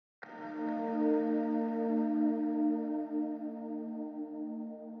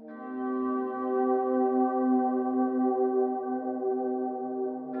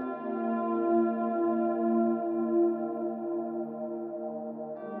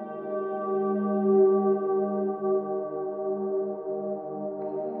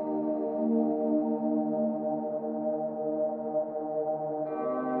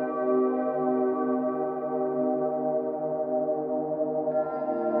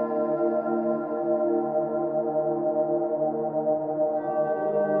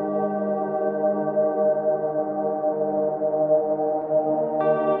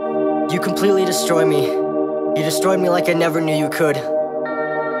You completely destroy me. You destroyed me like I never knew you could.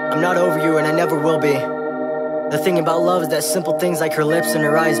 I'm not over you and I never will be. The thing about love is that simple things like her lips and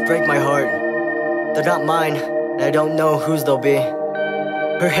her eyes break my heart. They're not mine, and I don't know whose they'll be.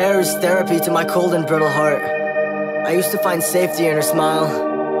 Her hair is therapy to my cold and brittle heart. I used to find safety in her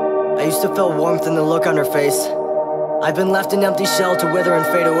smile. I used to feel warmth in the look on her face. I've been left an empty shell to wither and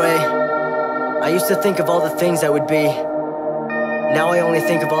fade away. I used to think of all the things that would be. Now I only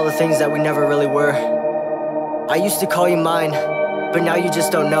think of all the things that we never really were. I used to call you mine, but now you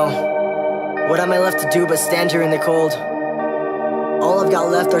just don't know. What am I left to do but stand here in the cold? All I've got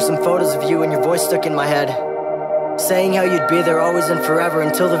left are some photos of you and your voice stuck in my head, saying how you'd be there always and forever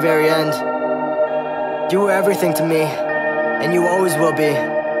until the very end. You were everything to me, and you always will be.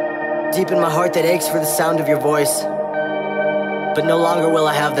 Deep in my heart that aches for the sound of your voice. But no longer will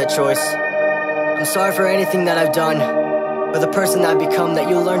I have that choice. I'm sorry for anything that I've done, or the person I've become that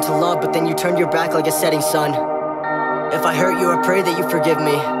you learned to love but then you turned your back like a setting sun. If I hurt you, I pray that you forgive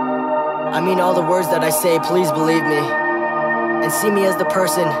me. I mean all the words that I say, please believe me. And see me as the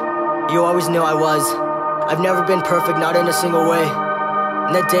person you always knew I was. I've never been perfect, not in a single way.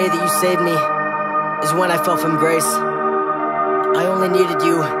 And that day that you saved me is when I fell from grace. I only needed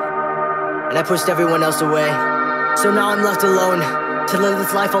you, and I pushed everyone else away. So now I'm left alone, to live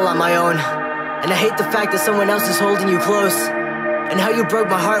this life all on my own. And I hate the fact that someone else is holding you close, and how you broke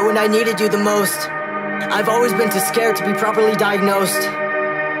my heart when I needed you the most. I've always been too scared to be properly diagnosed,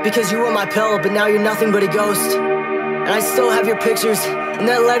 because you were my pill, but now you're nothing but a ghost. And I still have your pictures, and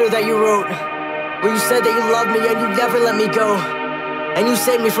that letter that you wrote, where you said that you loved me and you'd never let me go. And you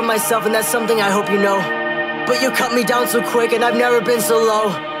saved me from myself, and that's something I hope you know. But you cut me down so quick, and I've never been so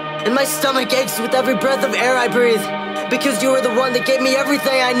low. And my stomach aches with every breath of air I breathe, because you were the one that gave me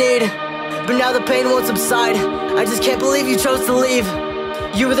everything I need. But now the pain won't subside, I just can't believe you chose to leave.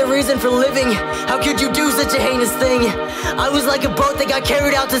 You were the reason for living, how could you do such a heinous thing? I was like a boat that got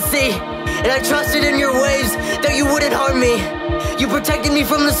carried out to sea, and I trusted in your waves that you wouldn't harm me. You protected me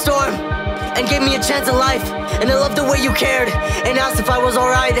from the storm, and gave me a chance at life. And I loved the way you cared, and asked if I was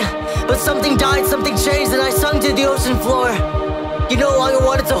alright. But something died, something changed, and I sunk to the ocean floor. You no longer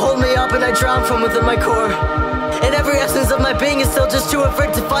wanted to hold me up, and I drowned from within my core. And every essence of my being is still just too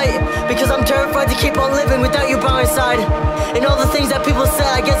afraid to fight, because I'm terrified to keep on living without you by my side. And all the things that people said,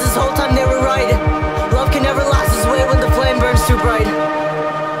 I guess this whole time they were right. Love can never last this way when the flame burns too bright.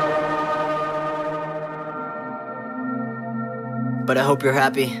 But I hope you're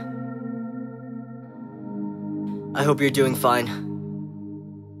happy. I hope you're doing fine.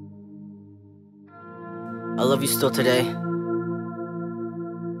 I love you still today,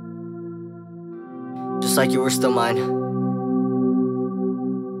 just like you were still mine.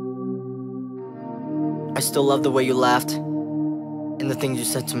 I still love the way you laughed, and the things you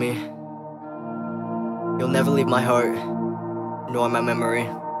said to me. You'll never leave my heart, nor my memory.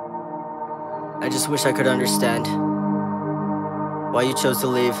 I just wish I could understand why you chose to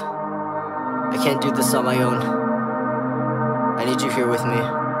leave. I can't do this on my own. I need you here with me.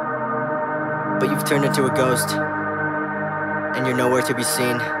 But you've turned into a ghost, and you're nowhere to be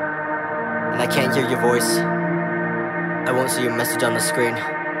seen. And I can't hear your voice. I won't see your message on the screen.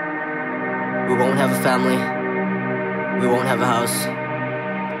 We won't have a family. We won't have a house.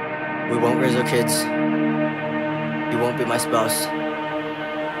 We won't raise our kids. You won't be my spouse.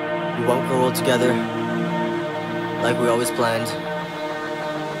 We won't grow old together like we always planned.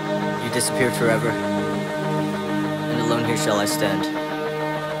 You disappeared forever, and alone here shall I stand.